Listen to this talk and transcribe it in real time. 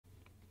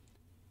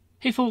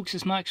Hey folks,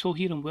 it's Maxwell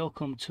here and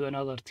welcome to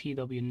another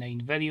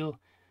TW9 video.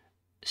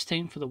 It's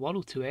time for the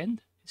world to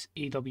end. It's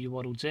AEW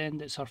World's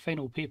End. It's our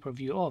final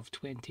pay-per-view of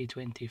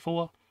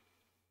 2024.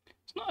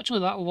 It's not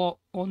actually that a lot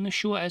on the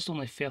show. It is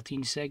only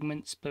 13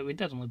 segments, but we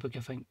did only book, I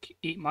think,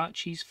 8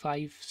 matches,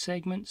 5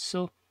 segments.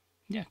 So,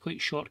 yeah,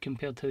 quite short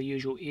compared to the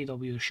usual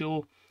AEW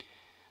show.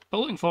 But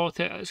looking forward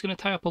to it. It's going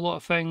to tie up a lot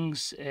of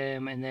things.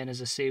 And then,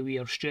 as I say, we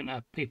are straight into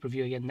a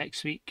pay-per-view again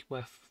next week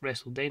with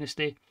Wrestle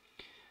Dynasty.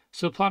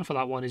 So the plan for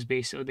that one is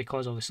basically,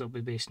 because obviously it'll be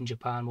based in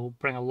Japan, we'll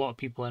bring a lot of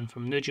people in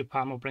from New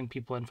Japan, we'll bring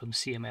people in from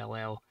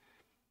CMLL.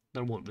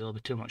 There won't really be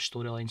too much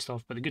storyline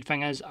stuff, but the good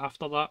thing is,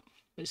 after that,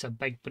 it's a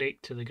big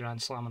break to the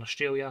Grand Slam in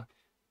Australia.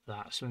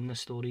 That's when the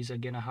stories are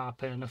going to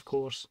happen, and of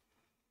course,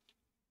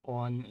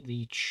 on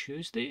the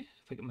Tuesday,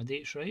 if I get my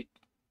dates right,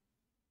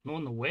 no,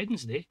 on the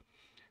Wednesday,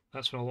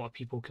 that's when a lot of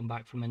people come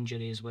back from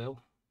injury as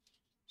well.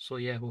 So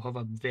yeah, we'll have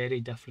a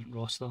very different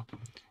roster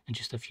in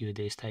just a few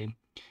days' time.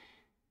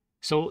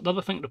 So the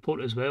other thing to report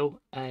as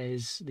well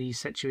is the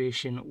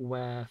situation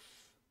with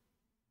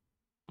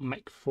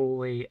Mick,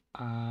 Foley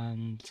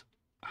and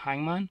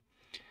Hangman.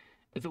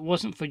 If it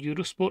wasn't for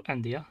Eurosport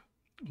India,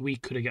 we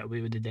could have got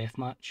away with the death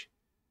match.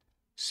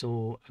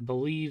 So I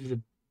believe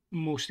the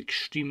most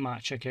extreme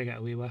match I could get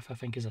away with, I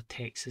think, is a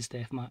Texas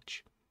death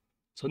match.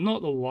 So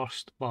not the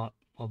worst, but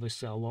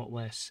obviously a lot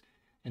less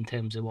in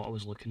terms of what I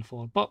was looking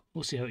for. But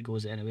we'll see how it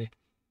goes anyway,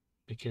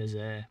 because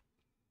they're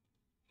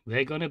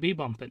going to be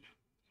bumping.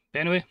 But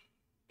anyway,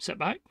 sit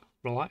back,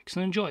 relax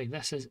and enjoy.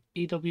 This is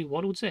AEW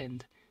World's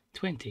End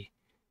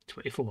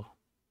 2024.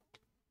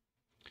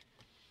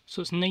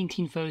 So it's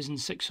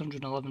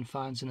 19,611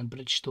 fans in the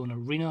Bridgestone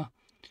Arena,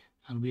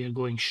 and we are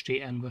going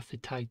straight in with the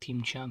Tag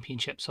Team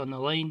Championships on the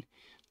line.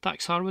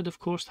 Dax Harwood, of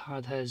course,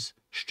 had his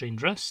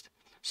strained wrist,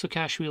 so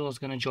Cash Wheeler's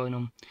going to join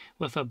him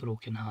with a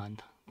broken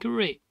hand.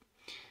 Great.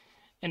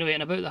 Anyway,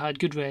 and about that, had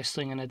good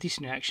wrestling and a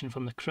decent reaction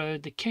from the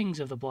crowd. The Kings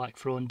of the Black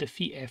Throne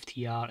defeat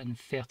FTR in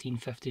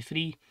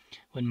 13:53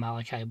 when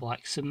Malachi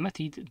Black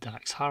submitted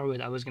Dax Harwood.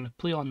 I was going to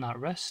play on that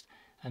wrist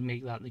and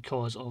make that the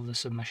cause of the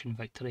submission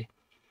victory.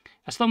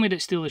 I still made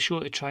it steal the show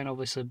to try and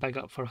obviously big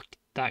up for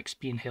Dax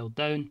being held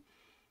down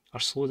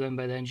or slowed down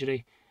by the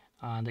injury,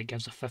 and it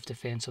gives a 5th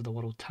defence of the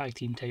World Tag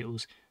Team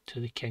titles to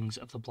the Kings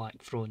of the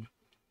Black Throne.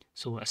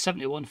 So a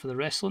 71 for the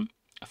wrestling,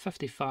 a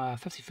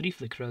 53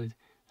 for the crowd,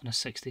 and a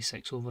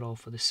 66 overall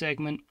for the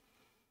segment.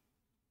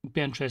 It'll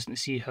be interesting to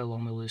see how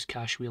long we lose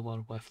Cash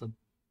Wheeler with the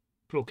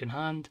broken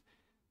hand,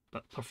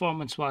 but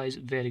performance-wise,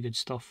 very good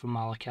stuff from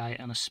Malachi,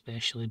 and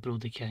especially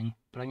Brody King,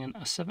 bringing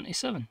a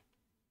 77.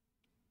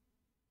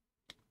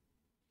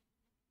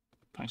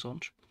 Thanks,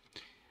 Orange.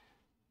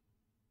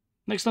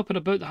 Next up and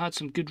about, they had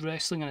some good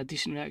wrestling and a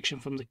decent reaction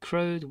from the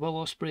crowd. Will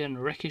Ospreay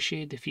and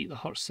Ricochet defeat the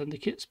Hurt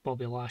Syndicates,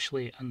 Bobby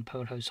Lashley and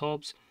Powerhouse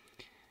Hobbs,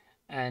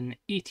 in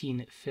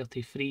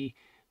 18:33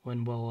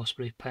 when Will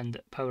Ospreay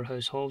pinned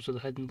Powerhouse Hobbs with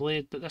a hidden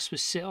blade. But this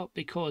was set up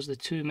because the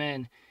two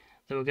men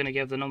that were going to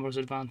give the numbers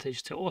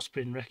advantage to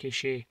Ospreay and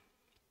Ricochet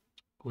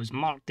was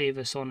Mark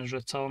Davis on his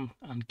return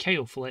and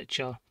Kyle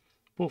Fletcher.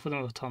 Both of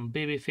them have turned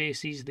baby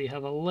faces. They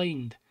have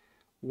aligned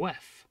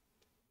with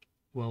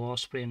Will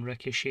Ospreay and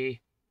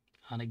Ricochet,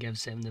 and it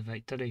gives them the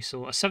victory.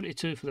 So a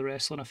 72 for the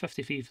wrestling, a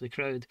 53 for the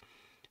crowd,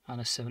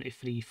 and a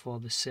 73 for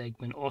the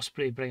segment.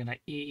 Ospreay bringing an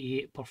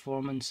 88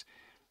 performance,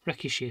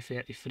 Ricochet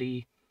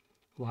 33,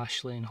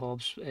 Lashley and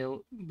Hobbs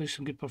with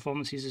some good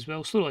performances as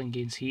well. Storyline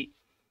gains heat,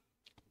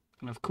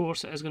 and of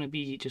course it is going to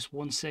be just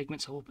one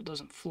segment, so I hope it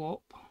doesn't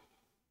flop.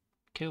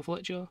 Kyle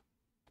Fletcher,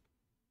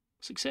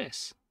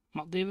 success.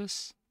 Mark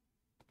Davis,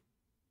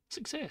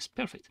 success.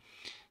 Perfect.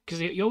 Because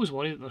you always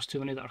worry that there's too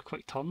many that are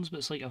quick turns, but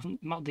it's like, I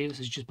think Mark Davis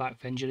is just back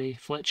for injury.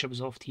 Fletcher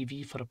was off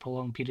TV for a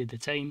prolonged period of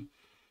time,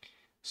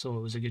 so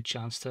it was a good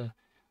chance to...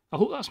 I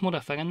hope that's more a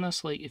thing in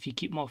this, like if you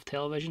keep them off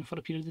television for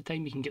a period of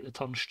time, you can get the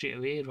turn straight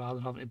away rather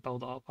than having to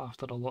build it up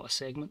after a lot of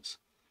segments.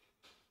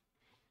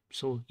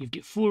 So you've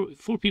got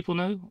four people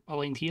now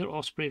aligned here: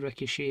 Ospreay,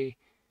 Ricochet,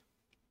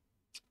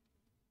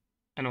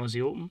 and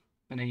Aussie Open.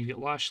 And then you've got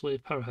Lashley,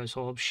 Powerhouse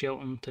Hobbs,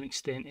 Shelton, to an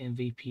extent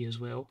MVP as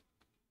well.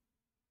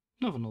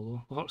 Never know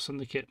though, the Hurt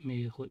Syndicate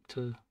may look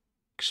to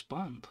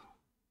expand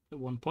at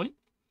one point.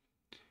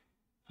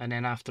 And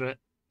then after it,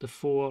 the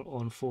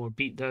 4-on-4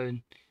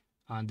 beatdown,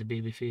 and the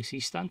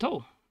babyfaces stand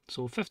tall.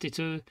 So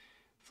 52,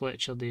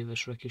 Fletcher,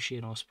 Davis, Ricochet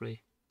and Ospreay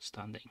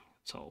standing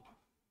tall.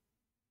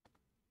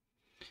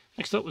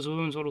 Next up was the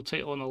Women's World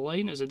Title on the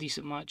line. It was a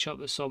decent matchup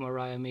that saw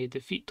Mariah May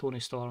defeat Toni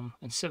Storm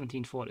in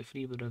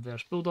 17:43 with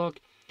Reverse Bulldog.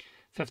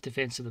 5th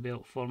defence of the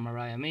belt for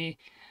Mariah May.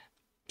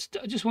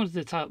 I just wanted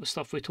to tie up the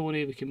stuff with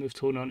Toni. We can move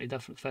Toni on to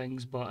different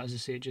things, but as I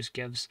say, it just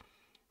gives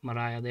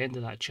Mariah the end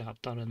of that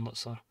chapter and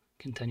lets her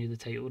continue the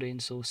title reign.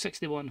 So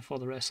 61 for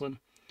the wrestling,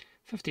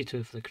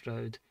 52 for the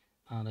crowd,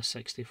 and a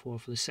 64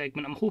 for the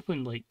segment. I'm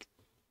hoping, like,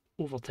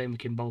 over time we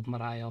can build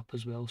Mariah up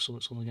as well, so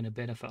it's only going to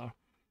benefit her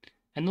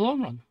in the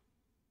long run.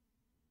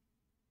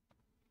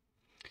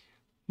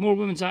 More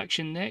women's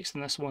action next,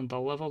 and this one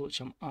delivered, which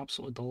I'm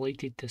absolutely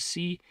delighted to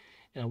see.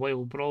 In a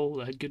wild brawl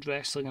that had good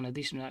wrestling and a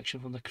decent reaction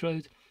from the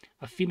crowd.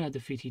 Athena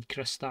defeated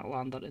Chris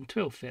Statlander in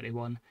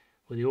 12:31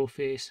 with the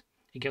O-Face.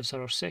 It gives her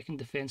her second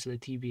defence of the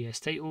TBS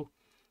title.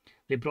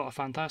 They brought a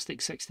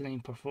fantastic 69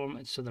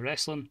 performance to the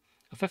wrestling,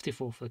 a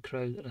 54 for the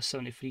crowd and a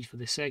 73 for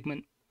the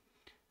segment.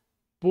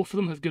 Both of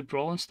them have good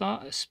brawling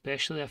start,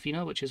 especially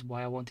Athena, which is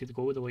why I wanted to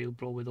go with the wild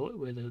brawl with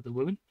the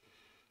women.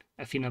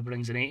 Athena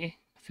brings an 80.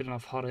 Fair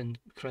enough, her and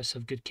Chris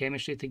have good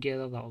chemistry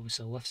together. That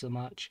obviously lifts the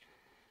match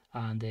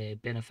and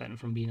benefiting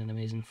from being an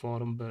amazing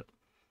forum. But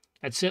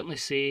I'd certainly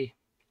say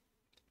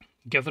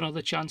giving her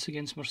the chance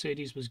against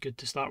Mercedes was good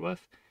to start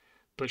with,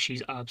 but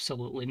she's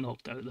absolutely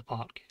knocked out of the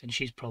park, and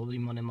she's probably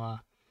one of my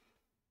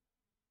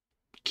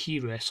key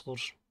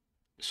wrestlers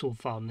so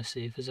far in the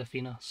save as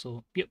Athena.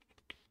 So, yep,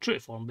 true to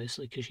form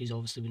basically, because she's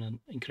obviously been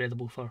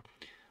incredible for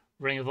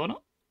Ring of Honor.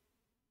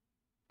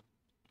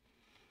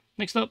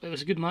 Next up, it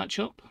was a good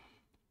matchup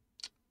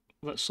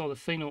that saw the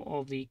final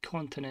of the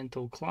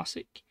Continental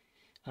Classic,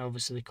 and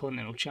obviously the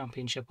Continental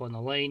Championship on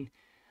the line.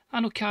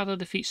 And Okada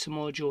defeats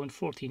Samoa Joe in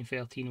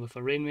 14-13 with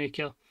a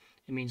Rainmaker.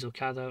 It means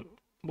Okada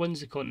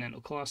wins the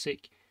Continental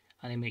Classic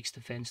and he makes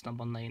defence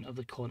number 9 of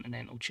the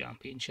Continental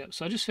Championship.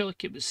 So I just felt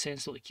like it was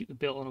sensible to keep the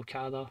belt on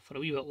Okada for a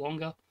wee bit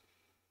longer.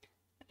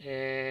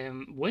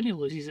 When he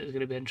loses, it's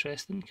going to be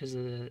interesting because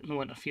of the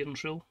no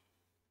interference rule.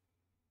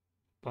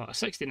 But a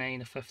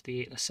 69, a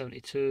 58 and a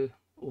 72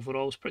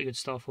 overall is pretty good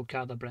stuff.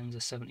 Okada brings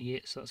a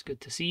 78, so that's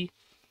good to see.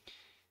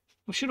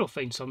 I'm sure I'll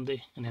find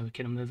somebody and then we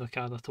can move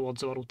Okada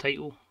towards the world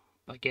title.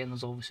 But again,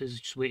 there's obviously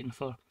just waiting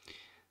for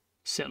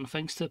certain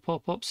things to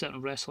pop up,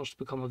 certain wrestlers to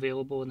become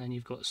available, and then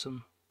you've got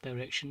some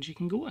directions you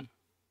can go in.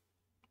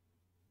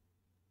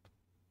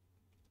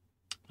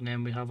 And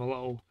then we have a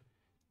little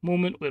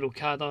moment where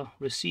Okada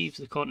receives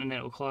the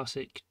Continental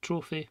Classic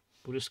trophy.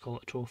 We'll just call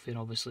it a trophy, and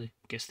obviously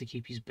gets to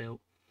keep his belt.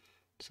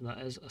 So that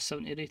is a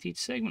 70 rated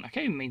segment. I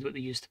can't even mind what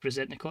they used to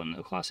present the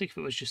Continental Classic if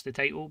it was just the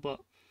title, but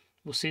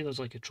we'll say there's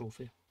like a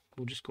trophy.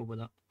 We'll just go with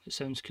that. It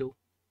sounds cool.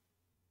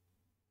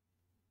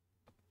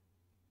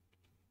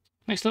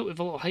 Next up, we have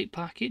a little hype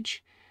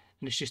package,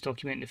 and it's just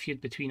documenting the feud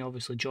between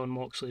obviously Jon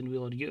Moxley and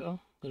Wheeler Yuta.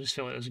 I just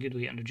felt like it was a good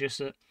way to introduce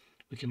it.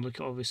 We can look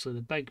at obviously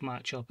the big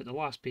match up at the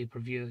last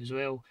pay-per-view as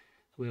well,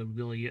 where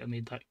Wheeler Yuta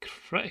made that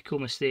critical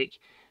mistake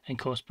and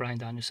cost Bryan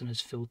Danielson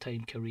his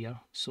full-time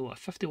career. So a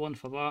 51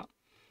 for that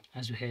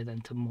as we head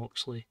into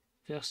Moxley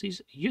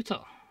versus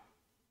Yuta.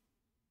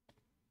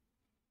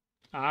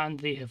 And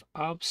they have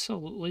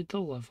absolutely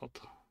delivered.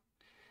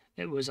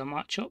 It was a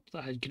matchup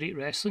that had great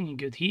wrestling and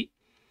good heat.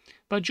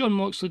 But Jon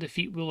Moxley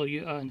defeat Wheeler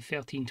Yuta in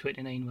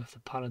 13:29 with the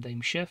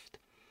Paradigm Shift.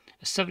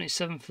 A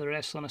 77 for the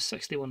wrestling, a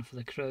 61 for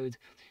the crowd,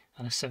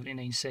 and a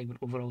 79 segment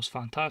overall is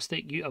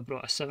fantastic. Yuta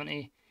brought a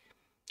 70,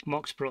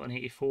 Mox brought an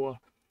 84,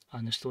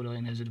 and the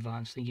storyline has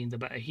advanced and gained a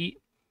bit of heat.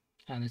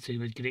 And the two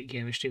had great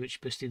chemistry,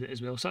 which boosted it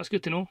as well. So that's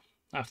good to know.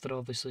 After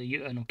obviously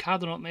Yuta and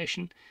Okada not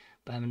mentioned,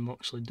 but him and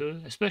Moxley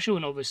do. Especially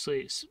when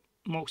obviously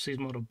Moxley's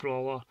more a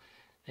brawler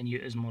and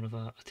Yuta's more of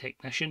a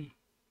technician.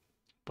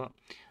 But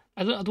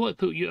I don't want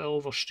to put Yuta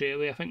over straight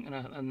away. I think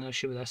an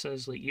issue with this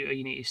is like Yuta,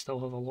 you need to still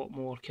have a lot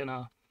more kind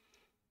of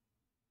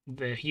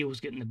the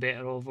heels getting the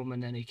better of him,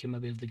 and then he can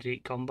maybe have the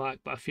great comeback.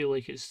 But I feel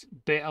like it's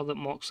better that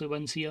Moxley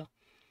wins here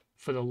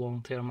for the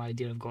long term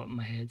idea I've got in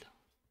my head.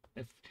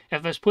 If I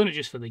was playing it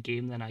just for the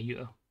game, then I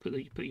Yuta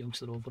put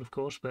youngster over, of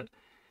course. But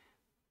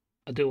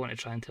I do want to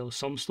try and tell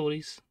some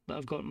stories that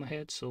I've got in my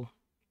head. So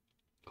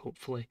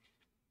hopefully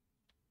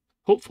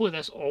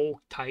this all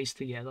ties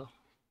together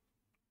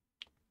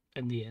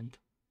in the end.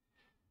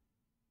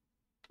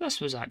 This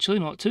was actually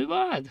not too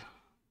bad.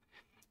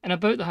 And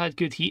about that had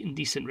good heat and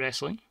decent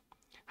wrestling.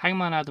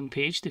 Hangman Adam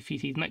Page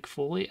defeated Mick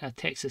Foley in a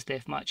Texas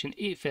Death Match in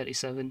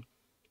 8:37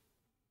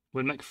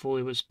 when Mick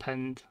Foley was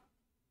pinned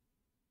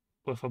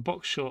with a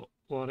buckshot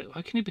lariat.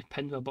 How can he be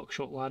pinned with a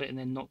buckshot lariat and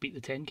then not beat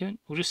the 10 count?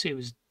 We'll just say it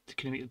was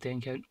couldn't beat the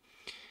 10 count.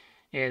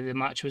 The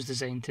match was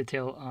designed to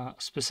tell a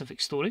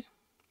specific story.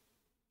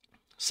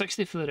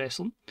 60 for the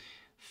wrestling,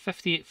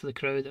 58 for the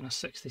crowd, and a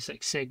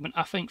 66 segment.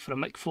 I think for a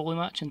Mick Foley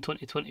match in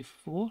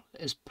 2024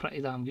 is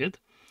pretty damn good.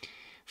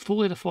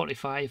 Foley the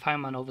 45,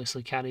 Hangman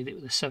obviously carried it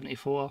with a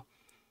 74.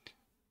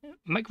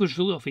 Mick was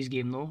really off his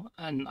game though,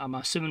 and I'm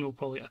assuming we'll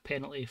probably get a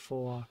penalty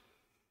for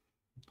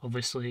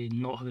obviously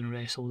not having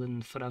wrestled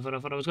in forever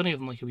ever. I was going to give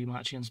him like a wee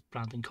match against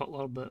Brandon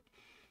Cutler, but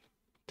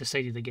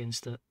decided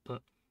against it.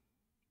 But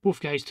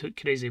both guys took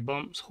crazy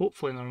bumps.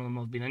 Hopefully none of them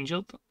have been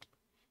injured.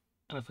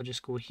 And if I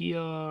just go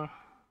here,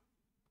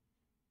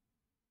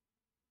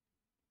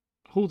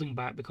 holding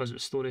back because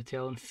it's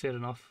storytelling, fair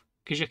enough.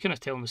 Because you're kind of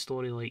telling the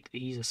story like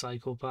he's a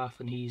psychopath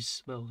and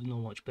he's, well, not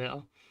much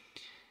better.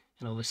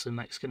 And obviously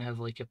Mick's going to have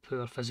like a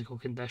poor physical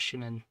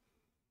condition and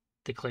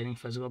declining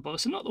physical. But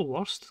it's not the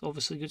worst.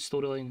 Obviously good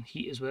storyline and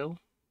heat as well.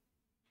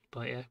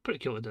 But yeah, pretty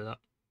cool to do that.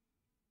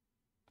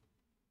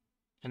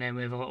 And then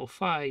we have a little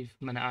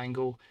 5-minute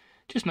angle.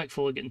 Just Mick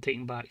Foley getting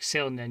taken back,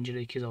 selling the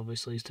injury because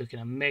obviously he's taken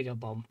a mega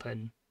bump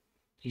and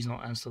he's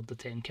not answered the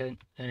 10 count.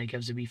 And he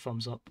gives a wee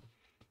thumbs up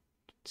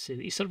to say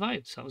that he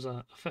survived. So that was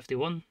a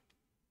 51.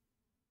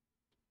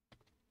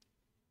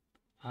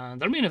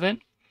 And our main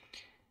event,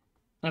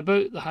 A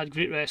bout that had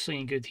great wrestling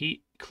and good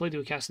heat.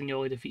 Claudio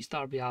Castagnoli defeats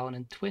Darby Allin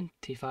in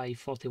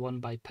 25-41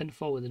 by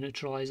pinfall with a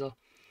neutralizer.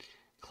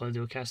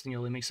 Claudio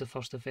Castagnoli makes the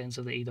first defence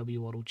of the AEW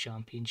World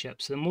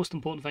Championship. So the most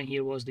important thing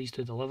here was these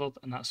two delivered,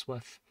 and that's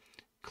with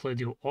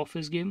Claudio off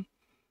his game.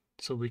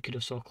 So we could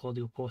have saw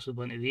Claudio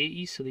possibly into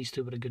the 80s, so these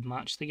two were a good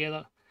match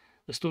together.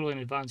 The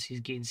storyline advances,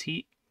 gains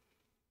heat.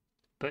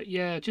 But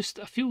yeah,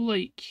 I feel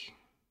like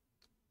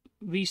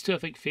these two I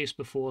think faced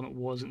before and it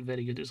wasn't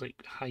very good. It was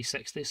like high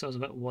 60s, so I was a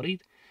bit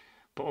worried.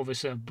 But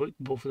obviously I've booked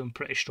both of them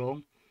pretty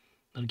strong.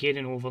 They're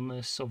gaining over on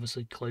this.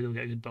 Obviously Claudio will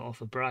get a good bit off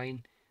of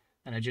Brian.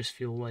 And I just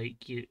feel like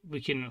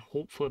we can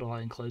hopefully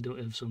rely on Claudio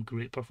to have some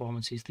great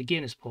performances to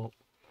gain his pop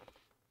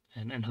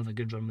and have a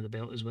good run with the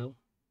belt as well.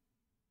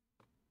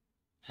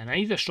 And I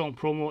need a strong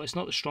promo. It's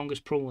not the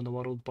strongest promo in the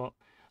world, but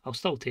I'll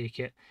still take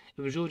it.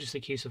 It was really just a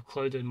case of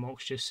Claudio and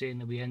Mox just saying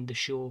that we end the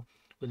show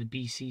with the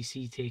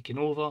BCC taking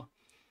over.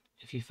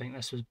 If you think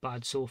this was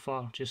bad so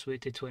far, just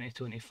wait till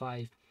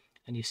 2025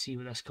 and you see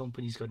what this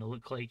company's going to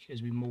look like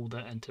as we mould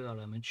it into our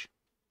image.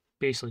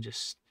 Basically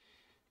just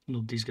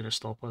nobody's going to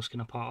stop us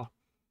kind of patter.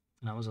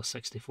 And that was a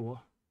 64.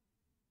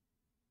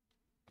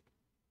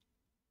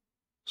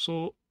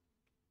 So,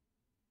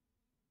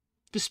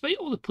 despite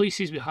all the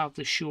places we have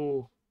the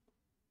show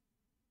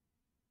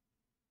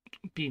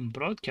being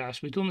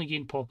broadcast, we'd only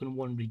gain pop in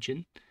one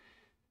region.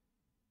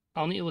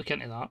 I'll need to look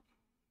into that.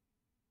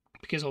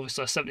 Because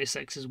obviously a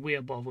 76 is way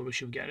above what we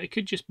should get. It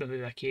could just be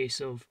a case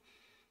of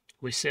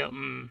with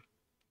certain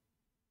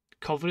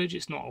coverage,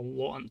 it's not a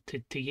lot to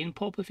gain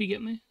pop, if you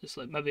get me. It's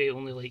like maybe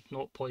only like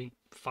 0.5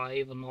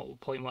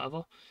 or 0.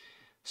 Whatever.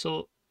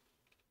 So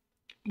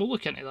we'll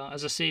look into that.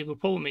 As I say, we'll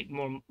probably make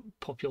more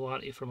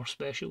popularity from our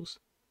specials.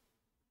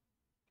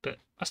 But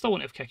I still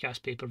want to have kick-ass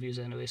pay-per-views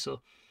anyway,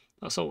 so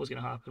that's always going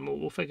to happen.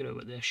 We'll figure out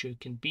what the issue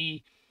can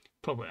be.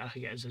 Probably I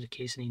could get as a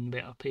case and even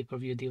better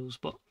pay-per-view deals,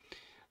 but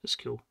it's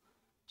cool.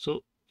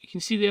 So you can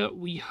see there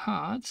we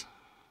had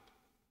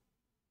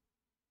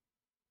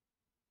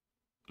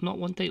not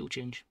one title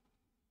change,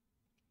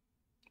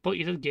 but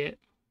you did get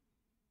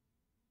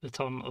the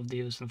turn of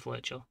Davis and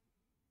Fletcher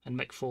and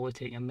Mick Foley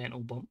taking a mental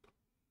bump.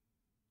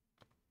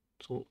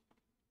 So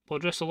we'll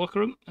address the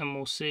locker room and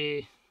we'll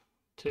say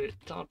to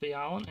Darby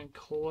Allin and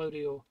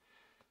Claudio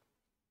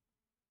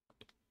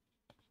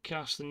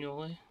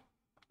Castagnoli,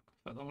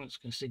 I think it's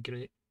going to say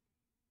great.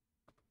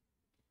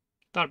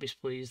 Darby's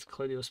pleased,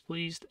 Claudio's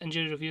pleased.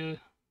 Injury review,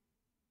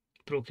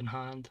 broken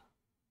hand.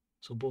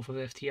 So both of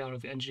FTR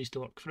have got injuries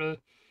to work through.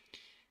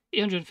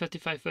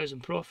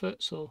 855,000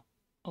 profit, so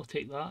I'll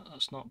take that.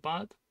 That's not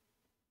bad.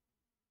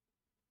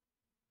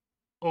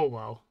 Oh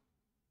wow.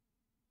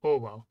 Oh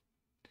wow.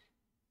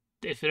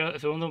 If you're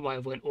wondering why I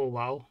went oh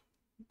wow,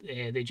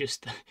 they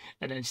just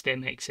announced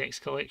MXX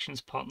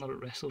Collection's partner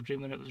at Wrestle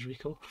Dream and it was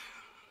Rico.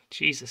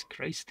 Jesus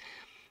Christ.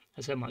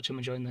 That's how much I'm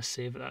enjoying this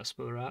save, that's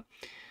where we're at.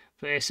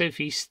 But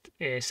Southeast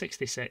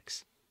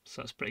 66,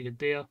 so that's pretty good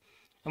there.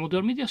 And we'll do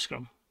our media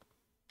scrum.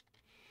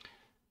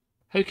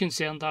 How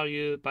concerned are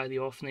you by the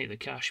off night that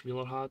Cash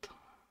Wheeler had?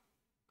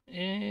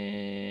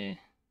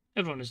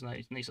 Everyone is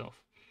nice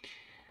off.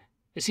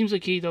 It seems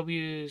like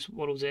AEW's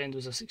World's End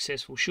was a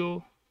successful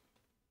show.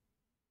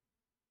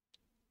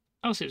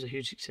 I'll say it was a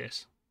huge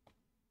success.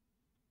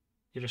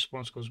 Your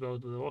response goes well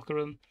with the locker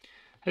room.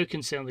 How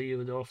concerned are you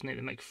with the off night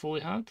that Mick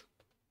Foley had?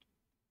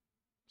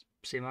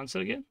 Same answer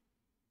again.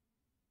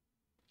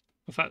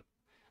 In fact,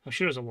 I'm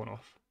sure it's a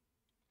one-off.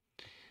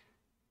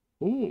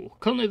 Oh,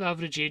 currently the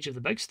average age of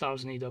the big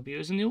stars in AEW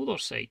is on the older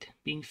side,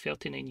 being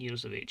 39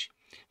 years of age.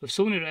 With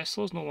so many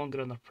wrestlers no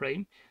longer in their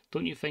prime,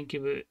 don't you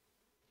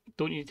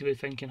need to be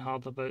thinking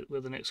hard about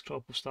where the next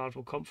crop of stars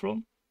will come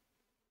from?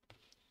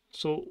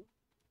 So,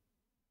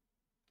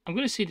 I'm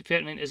going to say that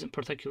 39 isn't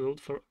particularly old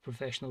for a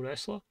professional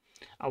wrestler.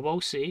 I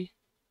will say,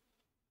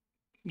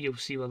 you'll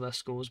see where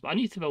this goes, but I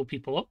need to build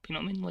people up, you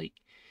know what I mean? Like,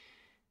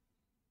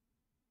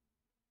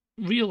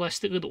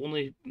 realistically, the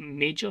only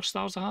major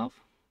stars I have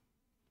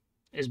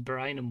is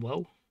Brian and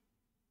Will.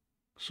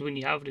 So when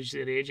you average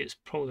their age, it's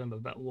probably going to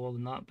be a bit lower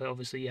than that, but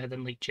obviously you had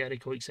in like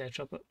Jericho,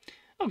 etc. But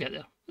I'll get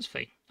there. It's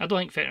fine. I don't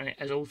think 39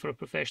 is old for a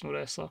professional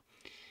wrestler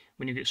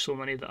when you get so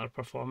many that are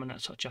performing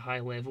at such a high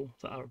level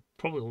that are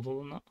probably older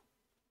than that.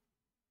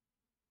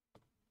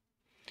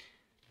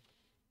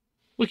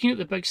 Looking at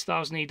the big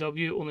stars in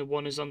AEW, only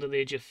one is under the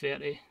age of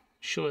 30.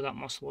 Surely that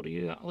must worry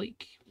you.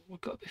 Like,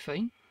 we've got to be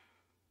fine.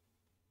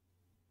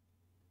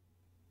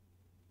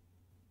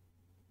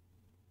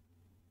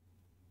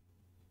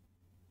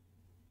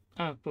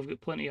 We've got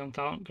plenty of young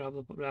talent. Grab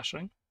the brass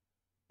ring.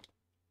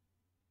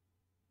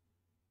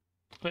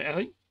 Like, I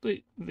think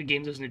the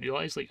game doesn't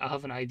realise, like, I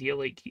have an idea,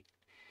 like,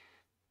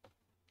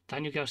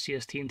 Daniel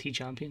Garcia's TNT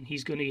champion,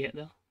 he's going to get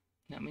there.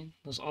 You know what I mean?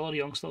 There's other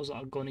youngsters that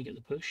are going to get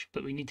the push,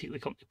 but we need to get the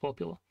company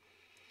popular.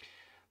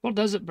 Word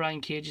is that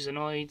Brian Cage is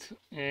annoyed.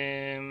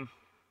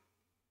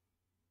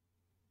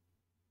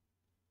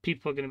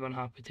 People are going to be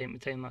unhappy time to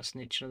time, that's the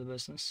nature of the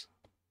business.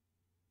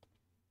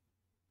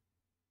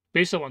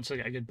 Basically, once I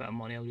get a good bit of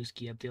money, I'll just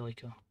give Ibdy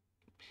like a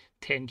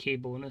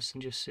 10k bonus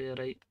and just say,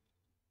 right,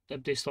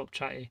 Ibdy, stop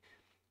trying to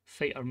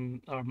fight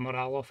our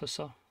morale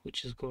officer,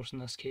 which is, of course in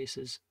this case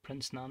is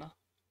Prince Nana.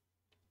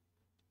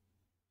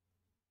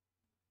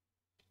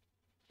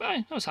 But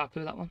aye, I was happy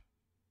with that one.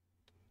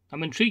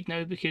 I'm intrigued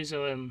now because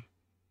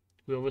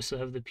we obviously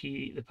have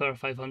the Power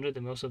 500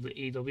 and we also have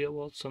the AEW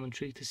Awards, so I'm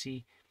intrigued to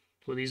see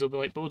what these will be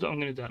like. But I'm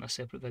going to do that in a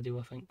separate video,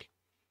 I think.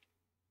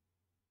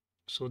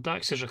 So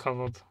Dax is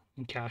recovered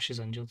and Cash is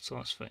injured, so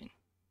that's fine.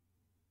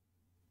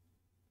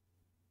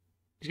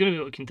 He's going to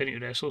be able to continue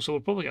to wrestle, so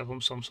we'll probably give him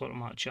some sort of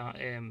match at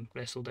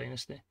Wrestle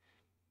Dynasty.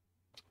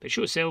 But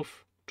show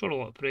itself, draw a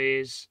lot of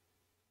praise.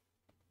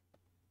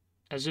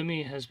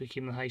 Azumi has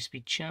become the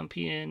high-speed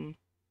champion.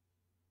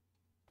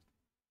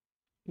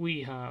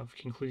 We have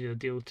concluded a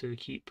deal to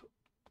keep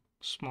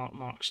Smart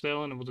Mark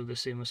Sterling, and we'll do the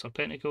same with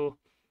Serpentico.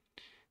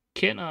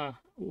 Kenta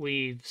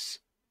leaves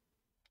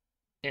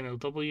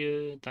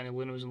MLW. Daniel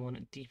Luna was alone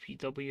at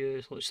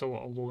DPW. So it's a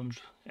lot of loans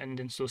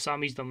ending. So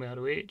Sammy's done with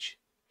ROH.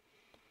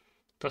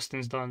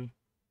 Dustin's done.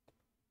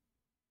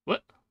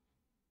 What?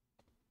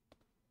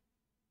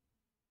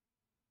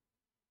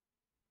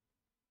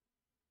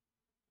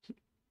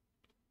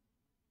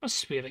 I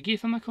swear I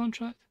gave him a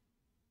contract.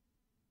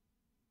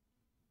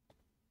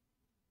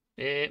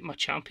 My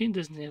champion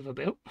doesn't have a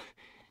belt.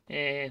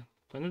 When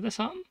did this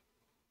happen?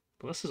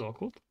 Well, this is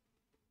awkward.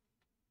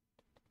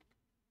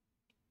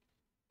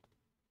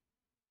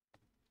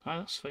 Ah,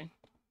 that's fine.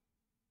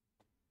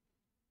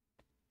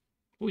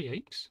 Oh,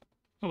 yikes.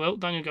 Oh well,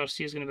 Daniel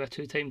Garcia is going to be a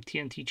two-time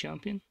TNT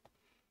champion.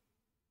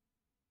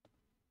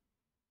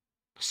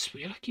 I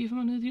swear I gave him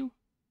a new deal.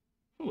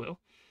 Oh well.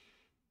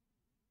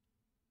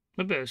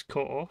 Maybe I was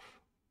caught off.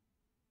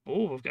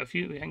 Oh, we've got a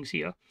few things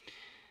here.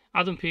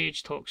 Adam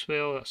Page talks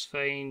well, that's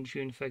fine.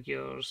 June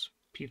figures.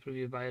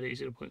 Pay-per-view buy rate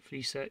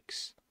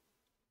 0.36.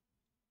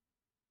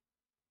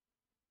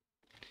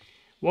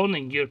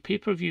 Warning, your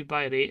pay-per-view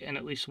buy rate in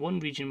at least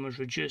one region was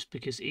reduced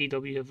because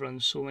AEW have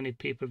run so many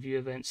pay-per-view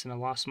events in the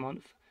last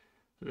month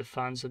that the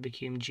fans have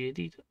become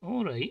jaded.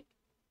 Alright.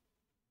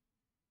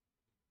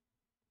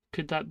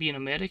 Could that be in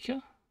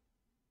America?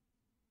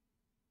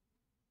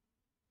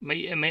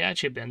 It might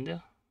actually be in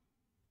there.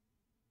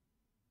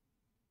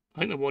 I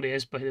think the worry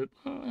is by the...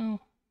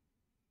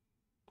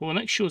 Well, the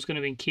next show is going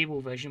to be in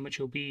Cablevision, which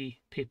will be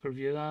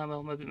pay-per-view.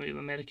 Well, maybe it might be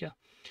America.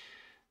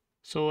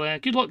 So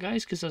good luck,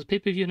 guys, because there's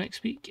pay-per-view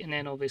next week, and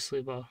then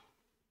obviously we're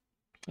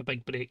a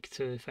big break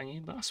to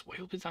thingy. But that's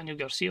wild with Daniel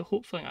Garcia.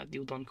 Hopefully that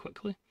deal done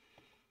quickly.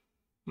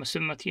 I'm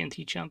assuming my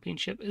TNT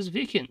Championship is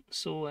vacant.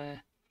 So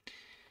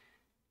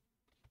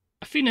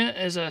Athena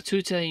is a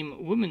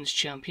two-time Women's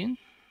Champion,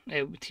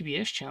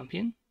 TBS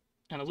Champion,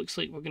 and it looks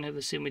like we're going to have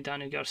the same with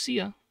Daniel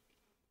Garcia.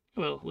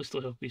 Well, at least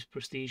he'll have his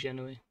prestige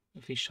anyway,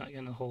 if he's trying to get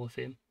in the Hall of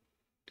Fame.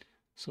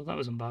 So that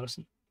was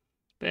embarrassing.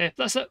 But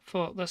that's it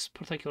for this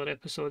particular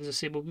episode. As I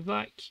say, we'll be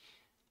back.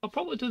 I'll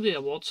probably do the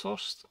awards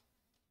first.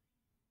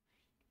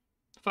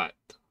 In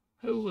fact,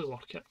 how will we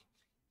work it?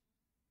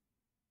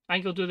 I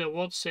think I'll do the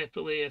awards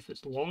separately if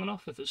it's long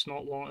enough. If it's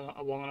not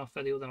a long enough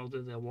video, then I'll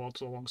do the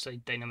awards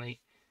alongside Dynamite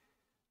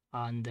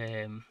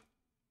and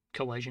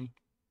Collision.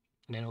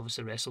 And then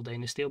obviously Wrestle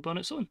Dynasty will be on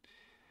its own.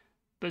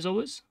 But as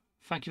always,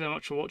 thank you very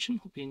much for watching.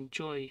 Hope you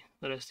enjoy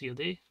the rest of your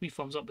day. 3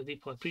 thumbs up would be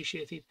deeply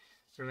appreciated.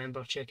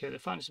 Remember, check out the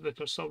Fantasy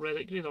Bookers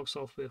subreddit, Grey Dog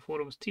Software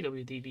forums,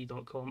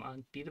 twdb.com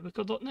and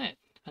bethebooker.net.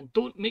 And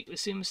don't make the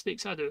same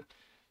mistakes I do.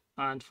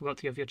 And forgot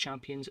to give your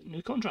champions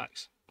new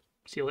contracts.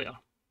 See you later.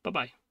 Bye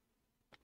bye.